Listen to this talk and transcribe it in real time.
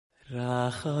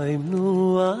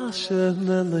Rachaimnu Hashem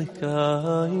Elokeinu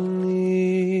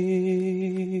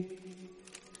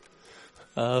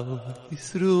Al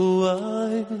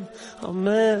Yisroel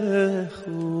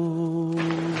Hamechu.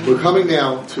 We're coming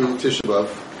now to Tisha B'Av,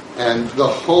 and the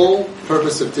whole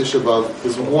purpose of Tisha B'Av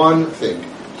is one thing,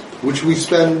 which we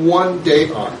spend one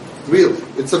day on. Really.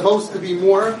 It's supposed to be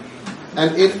more,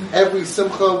 and in every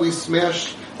simcha we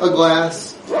smash a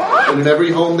glass, and in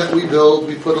every home that we build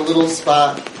we put a little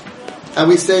spot. And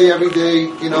we say every day,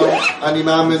 Ani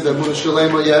Mamin, Amun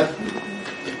Shalema yet.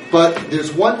 But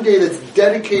there's one day that's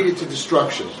dedicated to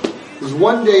destruction. There's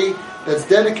one day that's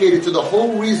dedicated to the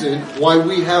whole reason why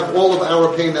we have all of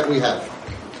our pain that we have.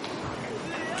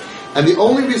 And the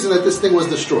only reason that this thing was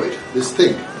destroyed, this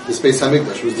Beis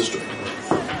Hamikdash was destroyed,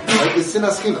 right, is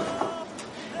Sinas Chinam.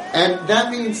 And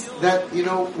that means that,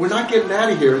 we're not getting out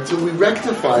of here until we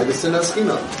rectify the Sinas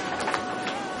Chinam.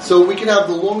 So we can have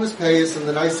the longest payas and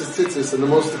the nicest tzitzis and the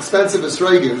most expensive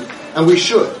esrogim, and we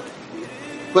should.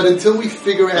 But until we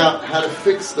figure out how to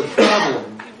fix the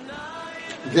problem,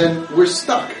 then we're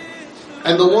stuck.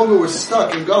 And the longer we're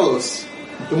stuck in Galus,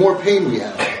 the more pain we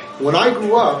have. When I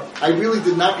grew up, I really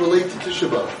did not relate to Tisha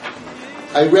B'Av.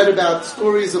 I read about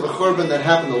stories of a Churban that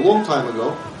happened a long time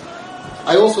ago.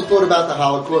 I also thought about the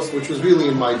Holocaust, which was really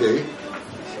in my day.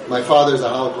 My father is a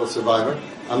Holocaust survivor.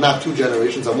 I'm not two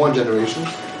generations, I'm one generation.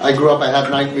 I grew up, I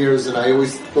had nightmares, and I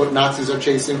always thought Nazis are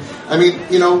chasing. I mean,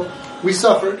 we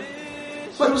suffered,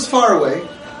 but it was far away.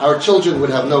 Our children would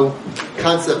have no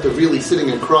concept of really sitting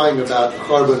and crying about the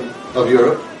Churban of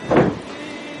Europe.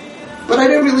 But I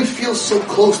didn't really feel so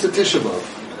close to Tisha B'Av.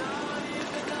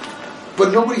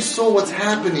 But nobody saw what's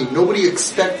happening. Nobody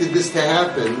expected this to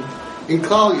happen in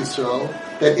Klal Yisrael,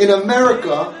 that in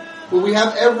America, where we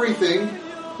have everything,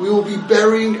 we will be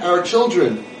burying our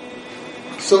children.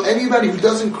 So anybody who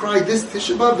doesn't cry this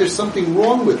Tisha B'Av, there's something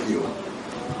wrong with you.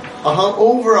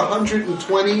 Over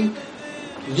 120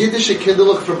 Yiddish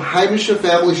Kinderlich from Heimische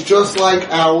families just like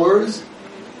ours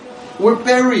were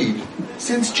buried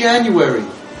since January.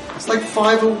 It's like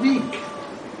 5 a week.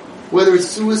 Whether it's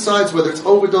suicides, whether it's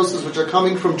overdoses, which are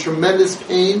coming from tremendous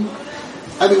pain.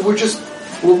 I mean,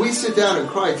 when we sit down and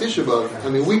cry Tisha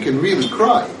B'Av, we can really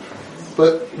cry.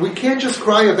 But we can't just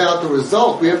cry about the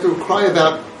result. We have to cry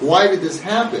about why did this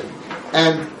happen.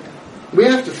 And we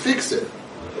have to fix it.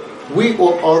 We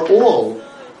are all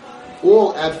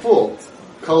at fault.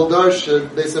 Kol Darsha,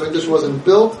 Beis Hamikdash wasn't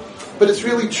built, but it's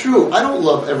really true. I don't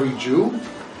love every Jew.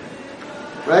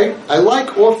 Right? I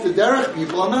like off the derech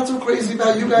people. I'm not so crazy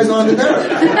about you guys on the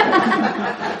derech.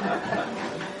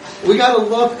 We gotta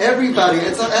love everybody.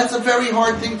 That's a very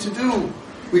hard thing to do.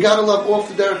 We gotta love off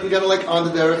the derech, we gotta like on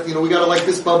the derech, we gotta like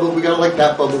this bubble, we gotta like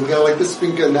that bubble, we gotta like this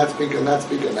speaker and that speaker and that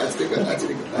speaker and that speaker and that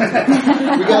speaker and that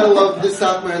speaker. We gotta love this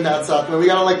Satmar and that Satmar. We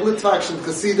gotta like Litvaks and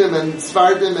Chassidim and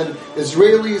Sfardim and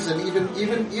Israelis and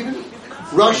even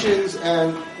Russians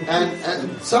and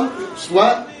some,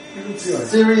 what?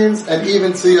 Syrians and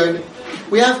even Syrians.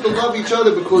 We have to love each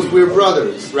other because we're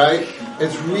brothers, right?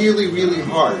 It's really, really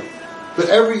hard. But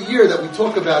every year that we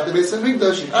talk about the Beis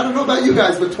Hamikdash, I don't know about you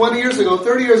guys, but 20 years ago,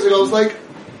 30 years ago, it was like,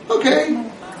 okay.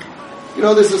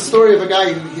 There's a story of a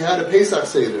guy who he had a Pesach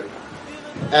Seder.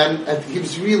 And he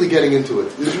was really getting into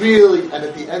it. He was really, and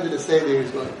at the end of the Seder, he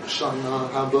was going, Shana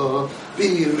haba,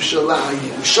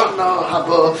 b'Yerushalayim, Shana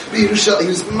haba, b'Yerushalayim. He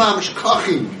was mamish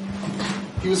kachim.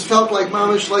 He was felt like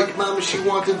mamish, he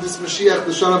wanted this Mashiach,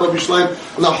 the Shana haba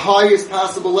b'Yerushalayim, on the highest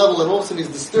possible level, and all of a sudden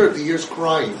he's disturbed. He hears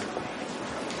crying.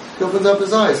 He opens up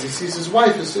his eyes. He sees his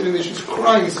wife is sitting there. She's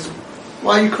crying. He says,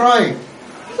 "Why are you crying?"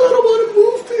 I don't want to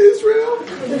move to Israel.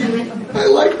 I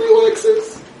like my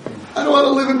Lexus. I don't want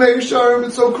to live in Meir Sharim.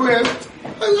 It's so cramped.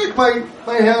 I like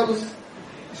my house.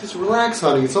 He says, "Relax,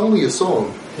 honey. It's only a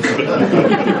song."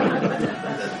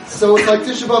 So it's like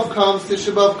Tisha B'Av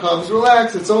comes.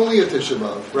 Relax. It's only a Tisha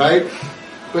B'Av, right?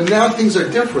 But now things are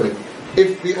different.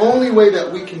 If the only way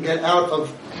that we can get out of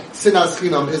Sinas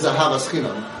Chinam is Ahavas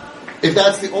Chinam, if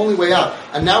that's the only way out,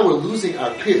 and now we're losing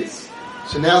our kids,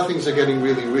 so now things are getting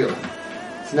really real.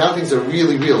 So now things are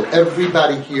really real.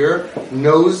 Everybody here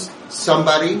knows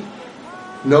somebody,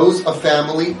 knows a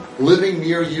family living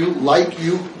near you, like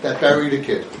you, that buried a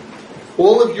kid.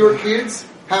 All of your kids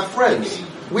have friends.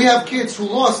 We have kids who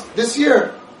lost this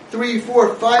year 3,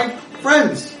 4, 5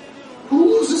 friends. Who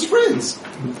loses friends?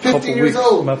 15 years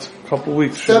old. About a couple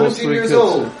weeks. 17 years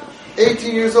old.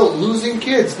 18 years old. Losing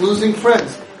kids, losing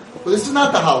friends. Well, this is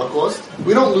not the Holocaust.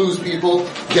 We don't lose people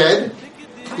dead.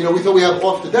 We thought we have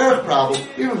off the derech problem.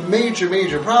 We have major,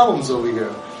 major problems over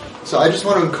here. So I just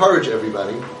want to encourage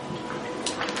everybody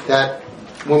that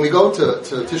when we go to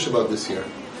Tisha B'Av this year,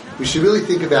 we should really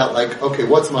think about, like, okay,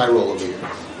 what's my role over here?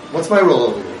 What's my role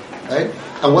over here? Right?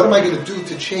 And what am I going to do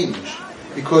to change?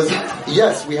 Because,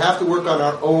 yes, we have to work on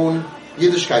our own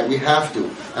Yiddishkeit. We have to.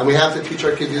 And we have to teach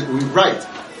our kids we write.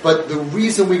 But the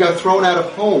reason we got thrown out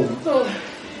of home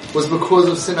was because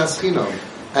of sinas chinam.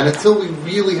 And until we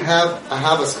really have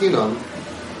ahavas chinam,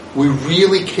 we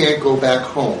really can't go back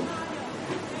home.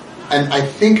 And I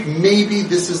think maybe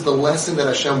this is the lesson that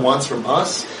Hashem wants from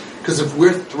us. Because if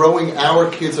we're throwing our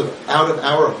kids out of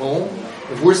our home,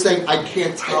 if we're saying, I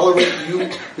can't tolerate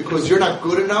you because you're not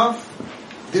good enough,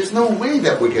 there's no way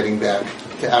that we're getting back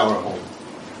to our home.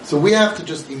 So we have to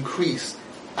just increase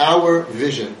our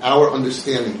vision, our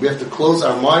understanding. We have to close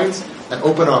our minds and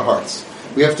open our hearts.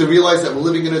 We have to realize that we're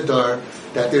living in a dar,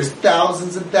 that there's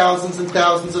thousands and thousands and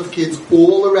thousands of kids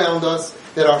all around us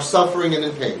that are suffering and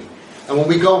in pain. And when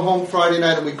we go home Friday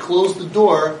night and we close the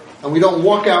door and we don't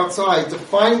walk outside to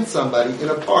find somebody in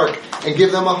a park and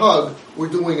give them a hug, we're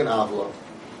doing an avla.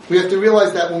 We have to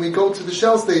realize that when we go to the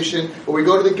Shell station, or we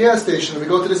go to the gas station, or we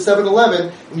go to the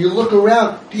 7-Eleven, and you look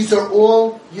around, these are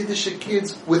all Yiddish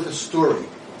kids with a story.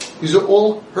 These are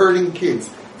all hurting kids.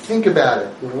 Think about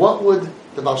it. What would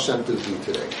the Baal Shem Tov do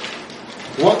today?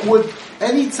 What would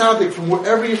any tzaddik from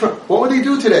wherever you're from, what would they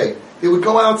do today? They would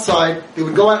go outside, they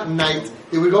would go out at night,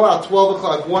 they would go out 12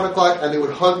 o'clock, 1 o'clock, and they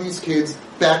would hug these kids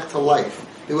back to life.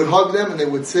 They would hug them and they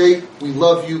would say, we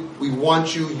love you, we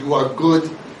want you, you are good,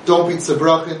 don't be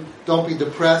tzabrachen, don't be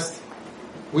depressed.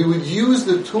 We would use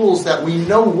the tools that we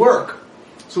know work.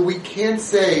 So we can't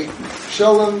say,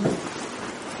 Shalom,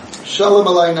 Shalom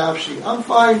alai nafshi, I'm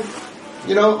fine,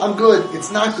 I'm good.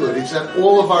 It's not good. It's at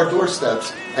all of our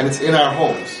doorsteps and it's in our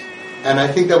homes. And I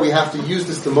think that we have to use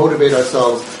this to motivate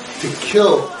ourselves to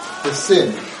kill the sin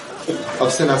of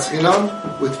sinas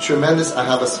chinam with tremendous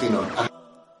ahavas chinam.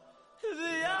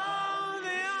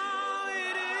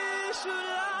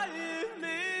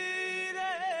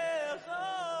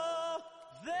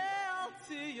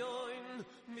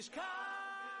 Mishkan